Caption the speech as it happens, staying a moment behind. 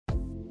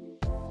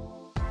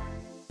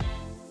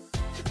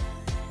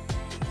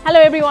Hello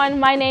everyone,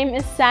 my name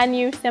is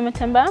Sanyu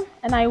Sematimba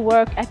and I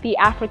work at the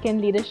African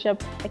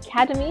Leadership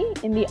Academy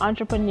in the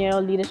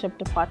Entrepreneurial Leadership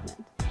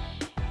Department.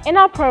 In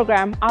our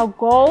program, our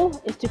goal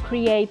is to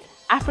create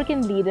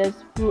African leaders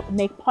who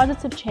make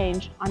positive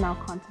change on our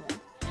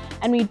continent.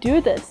 And we do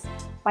this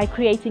by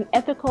creating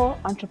ethical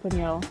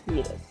entrepreneurial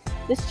leaders.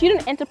 The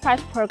Student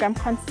Enterprise Program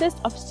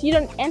consists of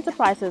student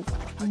enterprises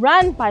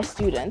run by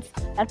students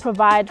that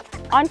provide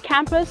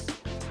on-campus,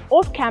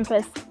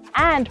 off-campus,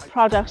 and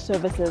product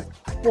services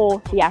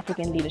for the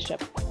African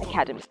Leadership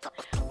Academy.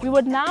 We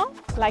would now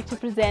like to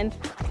present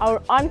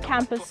our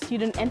on-campus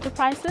student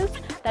enterprises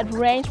that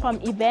range from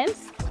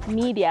events,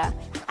 media,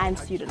 and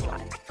student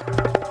life.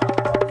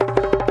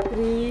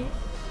 3,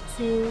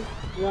 2,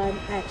 1,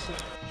 action.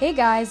 Hey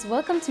guys,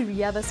 welcome to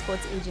Riyadh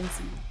Sports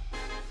Agency.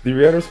 The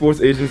Riyadh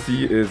Sports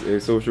Agency is a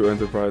social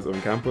enterprise on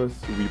campus.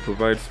 We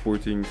provide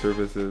sporting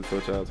services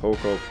such as Whole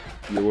Cup,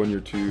 Year 1, Year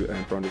 2,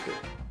 and Founders Day.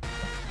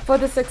 For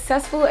the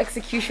successful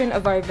execution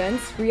of our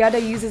events,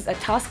 Riyadh uses a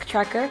task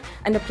tracker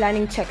and a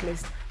planning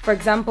checklist. For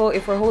example,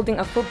 if we're holding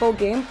a football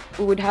game,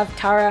 we would have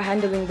Tara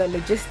handling the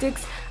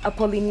logistics,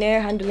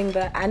 Apollinaire handling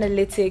the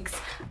analytics,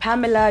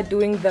 Pamela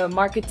doing the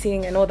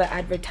marketing and all the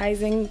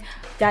advertising,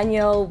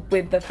 Daniel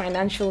with the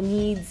financial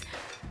needs,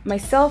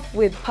 myself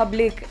with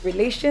public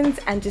relations,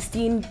 and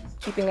Justine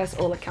keeping us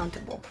all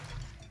accountable.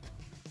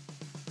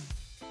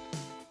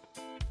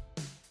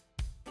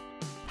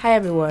 Hi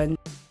everyone,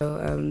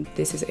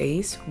 this is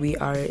Ace. We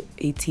are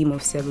a team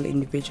of 7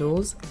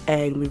 individuals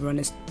and we run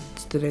a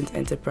student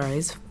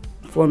enterprise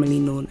formerly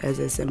known as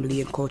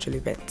Assembly and Cultural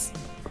Events.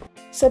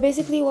 So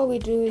basically what we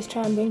do is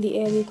try and bring the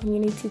ALA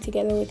community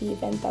together with the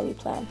event that we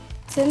plan.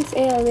 Since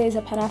ALA is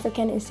a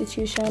Pan-African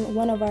institution,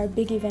 one of our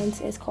big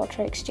events is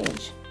Culture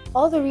Exchange.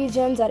 All the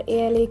regions at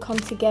ALA come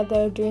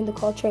together during the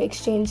Culture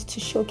Exchange to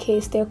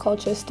showcase their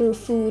cultures through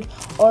food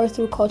or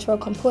through cultural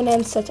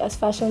components such as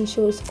fashion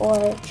shows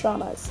or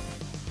dramas.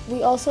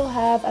 We also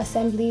have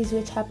assemblies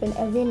which happen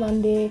every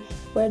Monday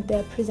where there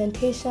are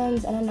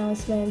presentations and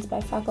announcements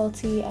by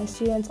faculty, and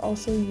students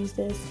also use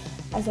this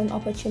as an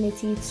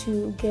opportunity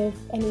to give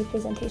any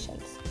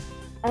presentations.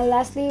 And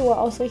lastly, we're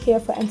also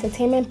here for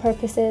entertainment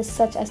purposes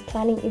such as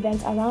planning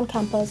events around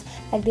campus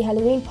like the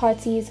Halloween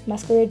parties,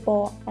 Masquerade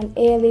Ball, and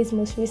ALA's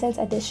most recent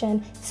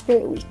addition,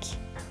 Spirit Week.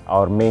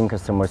 Our main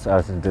customers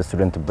are the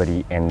student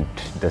body and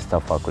the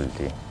staff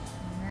faculty.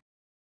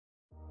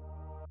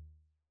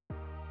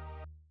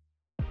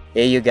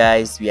 Hey you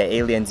guys, we are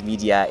Aliens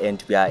Media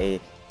and we are a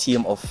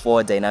team of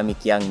 4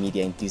 dynamic young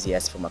media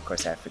enthusiasts from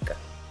across Africa.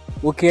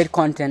 We create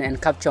content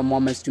and capture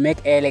moments to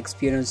make ALA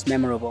experience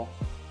memorable.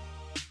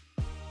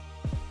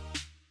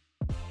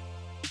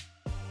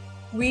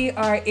 We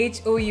are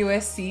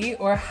HOUSC,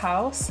 or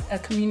House, a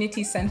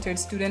community-centered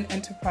student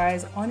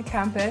enterprise on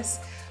campus.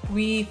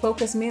 We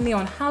focus mainly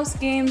on house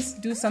games,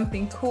 do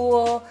something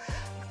cool,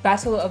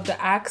 Battle of the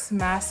Axe,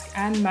 Mask,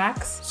 and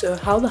Max. So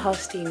how the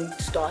house team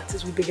starts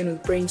is we begin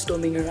with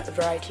brainstorming a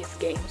variety of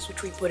games,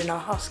 which we put in our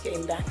house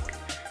game bank.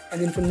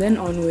 And then from then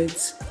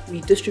onwards,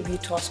 we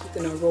distribute tasks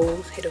within our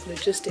roles: head of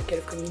logistics, head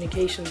of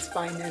communications,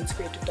 finance,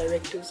 creative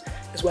directors,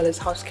 as well as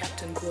house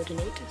captain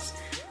coordinators.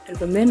 And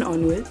from then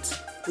onwards,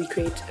 we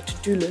create a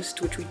to-do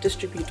list which we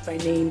distribute by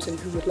names and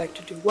who would like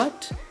to do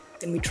what.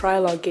 Then we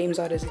trial our games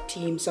out as a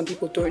team. Some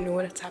people don't know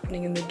what's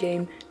happening in the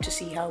game to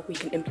see how we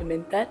can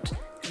implement that.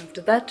 And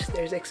after that,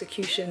 there's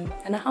execution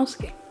and a house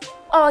game.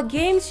 Our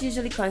games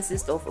usually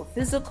consist of a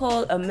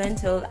physical, a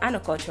mental, and a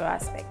cultural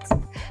aspect.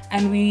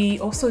 And we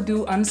also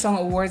do unsung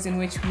awards in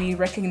which we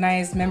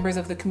recognize members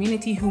of the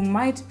community who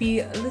might be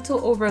a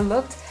little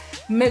overlooked.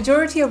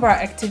 Majority of our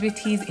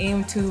activities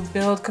aim to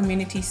build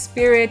community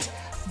spirit,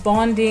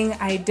 bonding,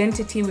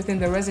 identity within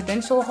the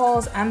residential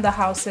halls and the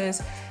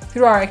houses.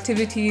 Through our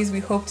activities,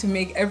 we hope to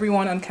make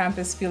everyone on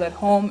campus feel at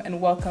home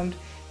and welcomed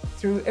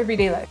through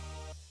everyday life.